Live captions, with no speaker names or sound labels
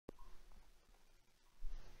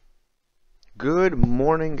Good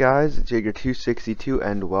morning, guys. It's Jaeger262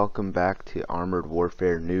 and welcome back to Armored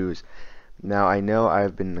Warfare News. Now, I know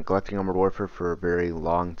I've been neglecting Armored Warfare for a very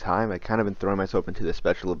long time. I've kind of been throwing myself into the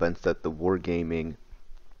special events that the Wargaming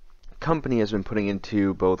company has been putting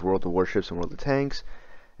into both World of Warships and World of Tanks,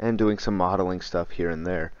 and doing some modeling stuff here and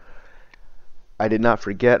there. I did not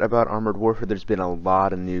forget about Armored Warfare. There's been a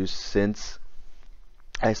lot of news since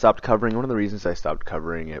I stopped covering. One of the reasons I stopped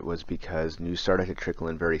covering it was because news started to trickle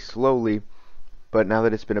in very slowly. But now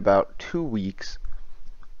that it's been about 2 weeks,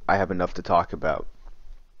 I have enough to talk about.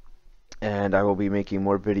 And I will be making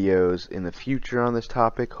more videos in the future on this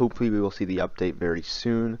topic. Hopefully we will see the update very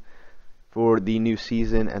soon for the new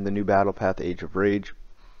season and the new battle path, Age of Rage.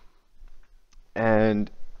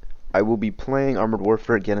 And I will be playing Armored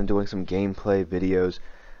Warfare again and doing some gameplay videos.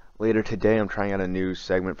 Later today I'm trying out a new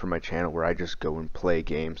segment for my channel where I just go and play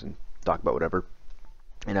games and talk about whatever.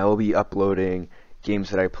 And I will be uploading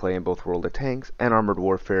games that I play in both World of Tanks and Armored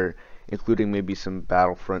Warfare, including maybe some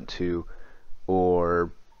Battlefront 2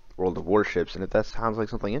 or World of Warships. And if that sounds like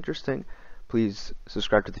something interesting, please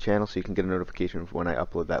subscribe to the channel so you can get a notification when I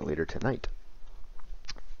upload that later tonight.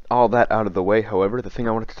 All that out of the way, however, the thing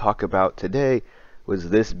I wanted to talk about today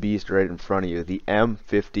was this beast right in front of you, the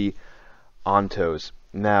M-50 Ontos.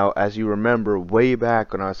 Now, as you remember, way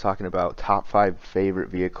back when I was talking about top 5 favorite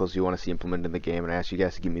vehicles you want to see implemented in the game, and I asked you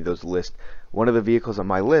guys to give me those lists, one of the vehicles on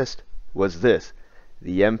my list was this,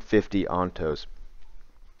 the M-50 Ontos.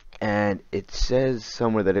 And it says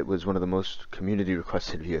somewhere that it was one of the most community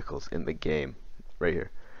requested vehicles in the game, right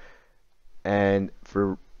here. And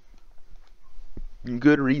for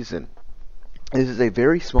good reason. This is a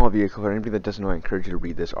very small vehicle. For anybody that doesn't know, I encourage you to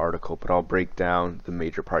read this article, but I'll break down the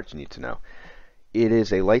major parts you need to know. It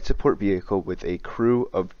is a light support vehicle with a crew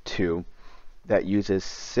of 2 that uses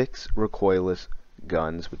 6 recoilless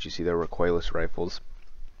guns, which you see they're recoilless rifles,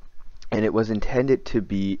 and it was intended to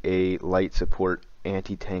be a light support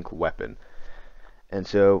anti-tank weapon. And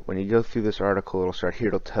so when you go through this article, it'll start here.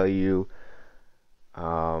 It'll tell you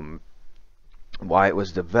why it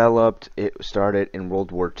was developed. It started in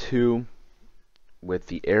World War II with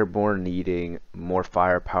the airborne needing more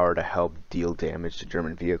firepower to help deal damage to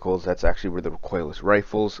German vehicles. That's actually where the recoilless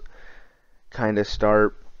rifles kind of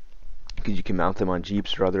start, because you can mount them on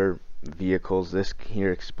Jeeps or other vehicles. This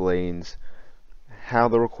here explains how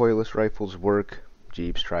the recoilless rifles work,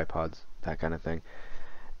 Jeeps, tripods, that kind of thing,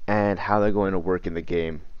 and how they're going to work in the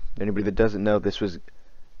game. Anybody that doesn't know, this was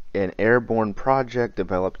an airborne project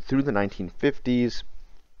developed through the 1950s.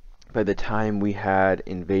 By the time we had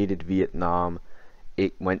invaded Vietnam,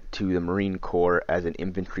 it went to the Marine Corps as an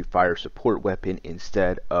infantry fire support weapon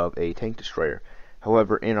instead of a tank destroyer.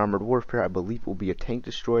 However, in Armored Warfare, I believe it will be a tank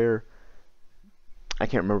destroyer. I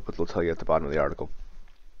can't remember what they'll tell you at the bottom of the article.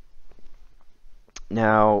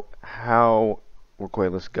 Now, how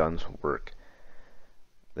recoilless guns work.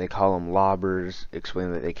 They call them lobbers,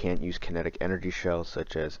 explaining that they can't use kinetic energy shells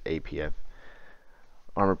such as APF.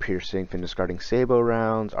 Armor-piercing, fin-discarding sabot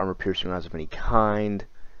rounds, armor-piercing rounds of any kind.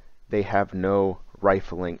 They have no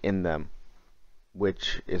rifling in them,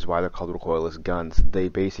 which is why they're called recoilless guns. They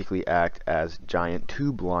basically act as giant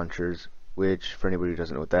tube launchers, which, for anybody who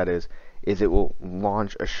doesn't know what that is it will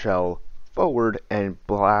launch a shell forward and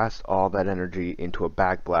blast all that energy into a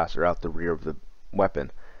back blaster out the rear of the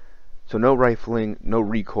weapon. So no rifling, no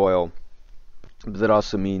recoil, but that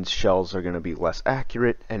also means shells are going to be less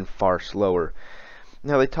accurate and far slower.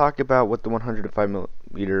 Now they talk about what the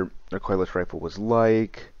 105mm recoilless rifle was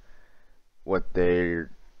like, what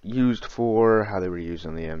they're used for, how they were used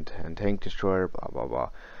on the M10 tank destroyer, blah blah blah.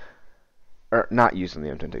 Or not used on the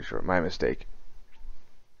M10 tank destroyer, my mistake.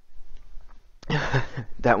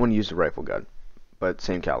 That one used a rifle gun, but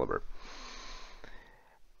same caliber.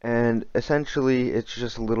 And essentially it's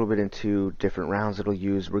just a little bit into different rounds it'll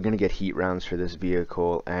use. We're going to get heat rounds for this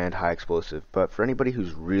vehicle and high explosive, but for anybody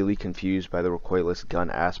who's really confused by the recoilless gun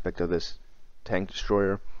aspect of this tank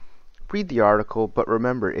destroyer, read the article. But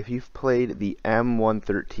remember, if you've played the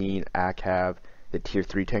M113 ACAV, the tier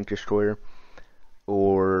 3 tank destroyer,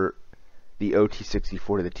 or the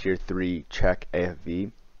OT-64, the tier 3 Czech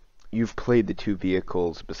AFV, you've played the 2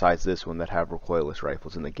 vehicles besides this one that have recoilless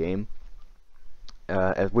rifles in the game,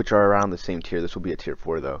 which are around the same tier. This will be a tier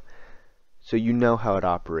 4 though, so you know how it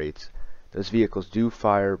operates. Those vehicles do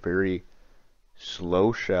fire very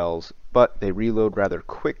slow shells, but they reload rather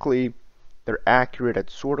quickly. They're accurate at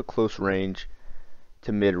sort of close range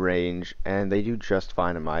to mid-range, and they do just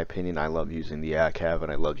fine in my opinion. I love using the ACAV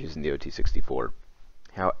and I love using the OT-64.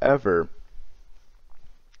 However,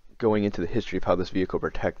 going into the history of how this vehicle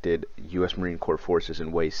protected U.S. Marine Corps forces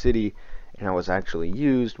in Way City and how it was actually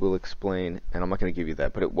used, we'll explain, and I'm not going to give you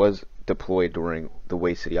that, but it was deployed during the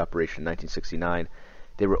Way City operation in 1969.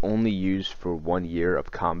 They were only used for 1 year of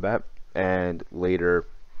combat and later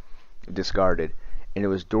discarded, and it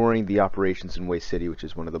was during the operations in Way City, which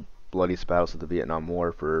is one of the bloodiest battles of the Vietnam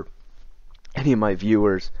War. For any of my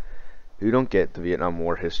viewers who don't get the Vietnam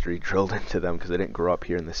War history drilled into them because they didn't grow up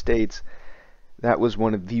here in the States, that was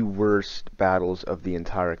one of the worst battles of the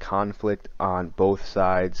entire conflict on both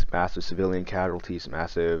sides. Massive civilian casualties,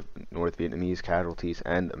 massive North Vietnamese casualties,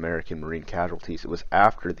 and American Marine casualties. It was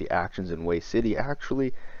after the actions in Way City,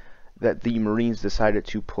 actually, that the Marines decided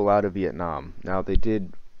to pull out of Vietnam. Now, they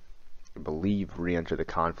did, I believe, re-enter the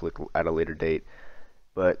conflict at a later date,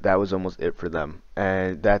 but that was almost it for them.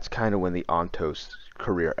 And that's kind of when the Ontos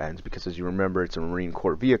career ends, because as you remember, it's a Marine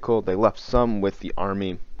Corps vehicle. They left some with the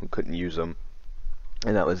Army who couldn't use them,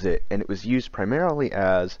 and that was it. And it was used primarily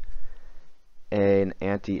as an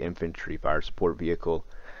anti-infantry fire support vehicle,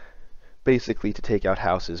 basically to take out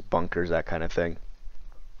houses, bunkers, that kind of thing,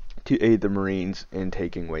 to aid the Marines in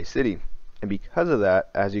taking Way City. And because of that,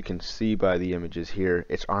 as you can see by the images here,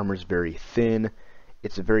 its armor is very thin.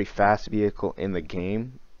 It's a very fast vehicle in the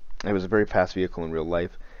game. It was a very fast vehicle in real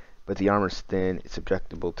life, but the armor is thin. It's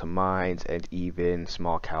susceptible to mines and even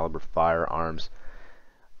small caliber firearms.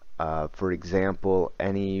 For example,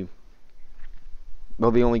 the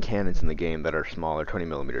only cannons in the game that are small are 20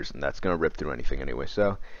 millimeters, and that's going to rip through anything anyway,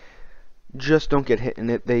 so just don't get hit in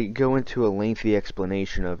it. They go into a lengthy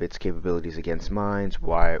explanation of its capabilities against mines,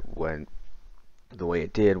 why it went the way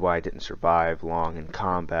it did, why it didn't survive long in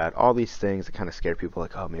combat, all these things that kind of scare people,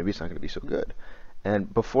 like, oh, maybe it's not going to be so good.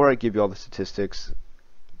 And before I give you all the statistics,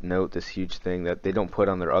 note this huge thing that they don't put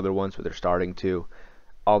on their other ones, but they're starting to.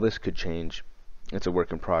 All this could change. It's a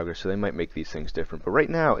work in progress, so they might make these things different. But right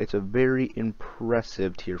now, it's a very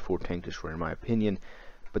impressive Tier 4 tank destroyer, in my opinion.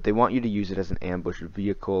 But they want you to use it as an ambush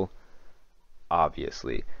vehicle,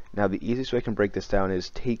 obviously. Now, the easiest way I can break this down is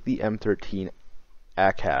take the M13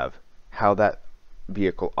 ACAV, how that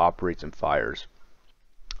vehicle operates and fires.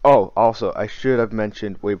 Oh, also, I should have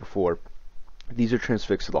mentioned way before, these are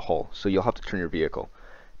transfixed to the hull, so you'll have to turn your vehicle.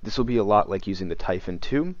 This will be a lot like using the Typhon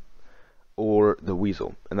 2 or the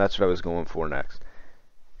Weasel, and that's what I was going for next.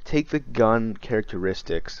 Take the gun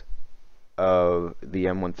characteristics of the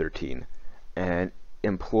M113 and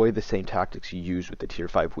employ the same tactics you use with the Tier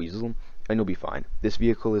 5 Weasel, and you'll be fine. This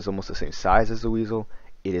vehicle is almost the same size as the Weasel.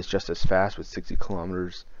 It is just as fast, with 60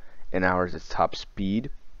 kilometers an hour as its top speed,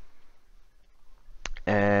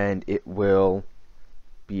 and it will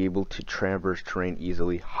be able to traverse terrain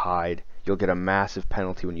easily, hide. You'll get a massive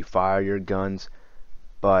penalty when you fire your guns,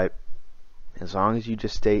 but as long as you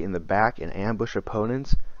just stay in the back and ambush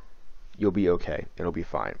opponents, you'll be okay. It'll be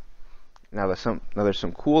fine. Now there's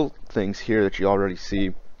some cool things here that you already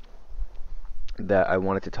see that I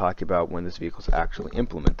wanted to talk about when this vehicle is actually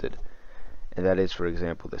implemented. And that is, for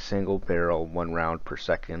example, the single barrel 1 round per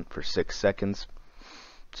second for 6 seconds.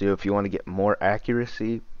 So if you want to get more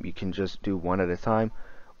accuracy, you can just do 1 at a time,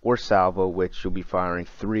 or salvo, which you'll be firing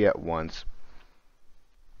 3 at once,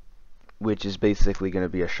 which is basically going to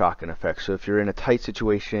be a shotgun effect. So if you're in a tight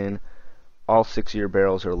situation, all 6 of your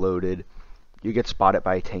barrels are loaded, you get spotted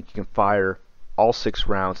by a tank, you can fire all 6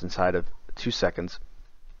 rounds inside of 2 seconds,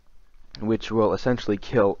 which will essentially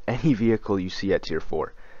kill any vehicle you see at Tier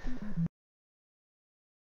 4.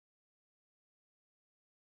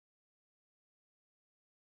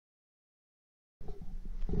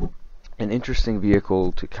 An interesting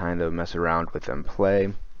vehicle to kind of mess around with and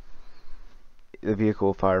play. The vehicle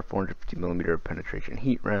will fire 450mm penetration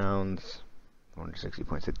heat rounds, 460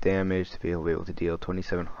 points of damage. The vehicle will be able to deal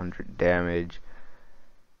 2700 damage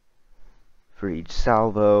for each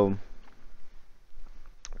salvo.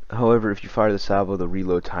 However, if you fire the salvo, the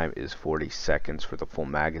reload time is 40 seconds for the full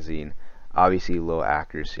magazine. Obviously, low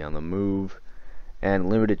accuracy on the move,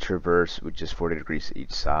 and limited traverse, which is 40 degrees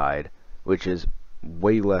each side, which is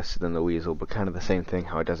way less than the Weasel, but kind of the same thing.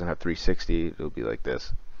 How it doesn't have 360, it'll be like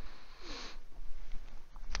this.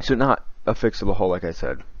 So not a fix to the hull, like I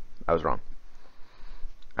said. I was wrong.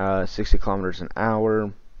 60 kilometers an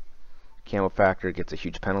hour. Camo factor gets a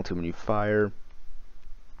huge penalty when you fire.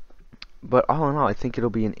 But all in all, I think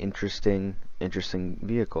it'll be an interesting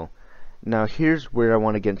vehicle. Now here's where I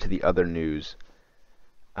want to get into the other news.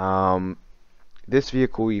 This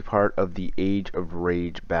vehicle will be part of the Age of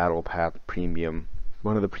Rage Battlepath Premium,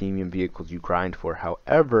 one of the premium vehicles you grind for.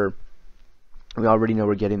 However, we already know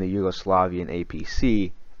we're getting the Yugoslavian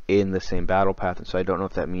APC in the same battle path, and so I don't know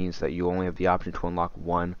if that means that you only have the option to unlock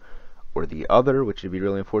one or the other, which would be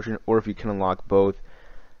really unfortunate, or if you can unlock both.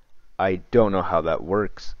 I don't know how that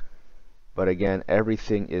works. but again,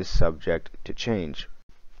 everything is subject to change.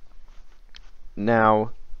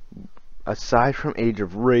 Now, aside from Age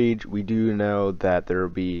of Rage, we do know that there will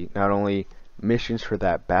be not only missions for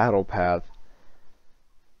that battle path,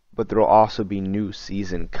 but there will also be new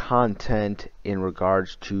season content in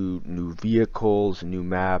regards to new vehicles, new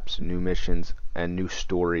maps, new missions, and new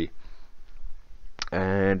story.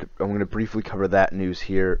 And I'm going to briefly cover that news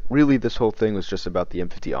here. Really, this whole thing was just about the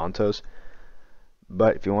M-50 Ontos,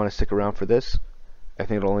 but if you want to stick around for this, I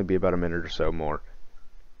think it'll only be about a minute or so more.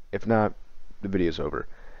 If not, the video's over.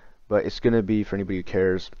 But it's going to be, for anybody who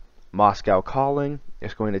cares, Moscow Calling.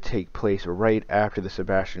 It's going to take place right after the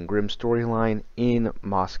Sebastian Grimm storyline in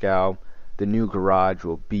Moscow. The new garage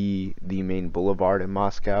will be the main boulevard in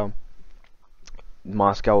Moscow.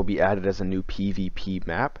 Moscow will be added as a new PvP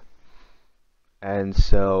map. And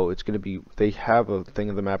so it's going to be, they have a thing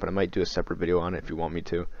of the map, and I might do a separate video on it if you want me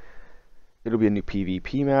to. It'll be a new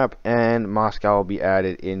PvP map, and Moscow will be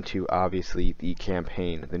added into, obviously, the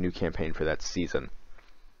campaign, the new campaign for that season.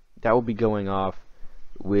 That will be going off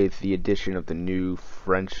with the addition of the new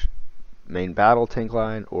French main battle tank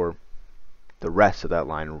line, or the rest of that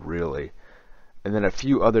line, really. And then a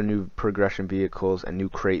few other new progression vehicles and new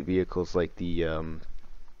crate vehicles, like the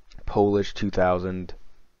Polish 2000,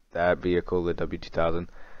 that vehicle, the W2000.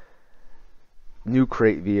 New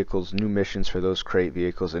crate vehicles, new missions for those crate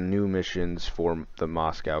vehicles, and new missions for the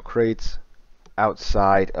Moscow crates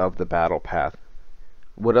outside of the battle path.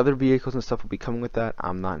 What other vehicles and stuff will be coming with that,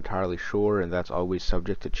 I'm not entirely sure, and that's always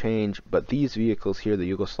subject to change. But these vehicles here,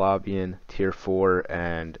 the Yugoslavian Tier 4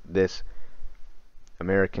 and this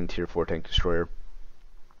American Tier 4 tank destroyer,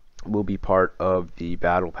 will be part of the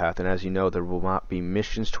battle path. And as you know, there will not be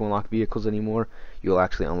missions to unlock vehicles anymore. You'll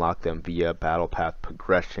actually unlock them via battle path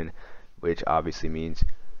progression, which obviously means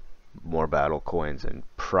more battle coins, and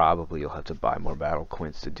probably you'll have to buy more battle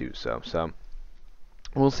coins to do so. So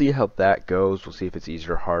we'll see how that goes. We'll see if it's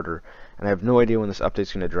easier or harder. And I have no idea when this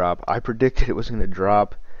update's going to drop. I predicted it was going to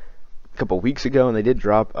drop a couple weeks ago, and they did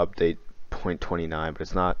drop update 0.29, but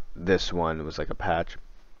it's not this one. It was like a patch.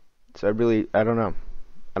 So I don't know.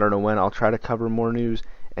 I don't know when. I'll try to cover more news,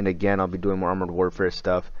 and again, I'll be doing more Armored Warfare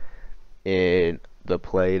stuff in the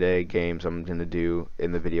Playday games I'm going to do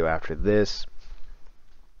in the video after this.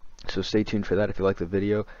 So stay tuned for that. If you like the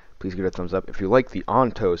video, please give it a thumbs up. If you like the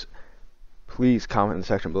Ontos, please comment in the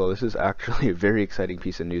section below. This is actually a very exciting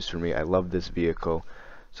piece of news for me. I love this vehicle.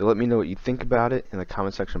 So let me know what you think about it in the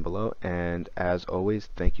comment section below. And as always,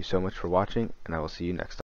 thank you so much for watching, and I will see you next time.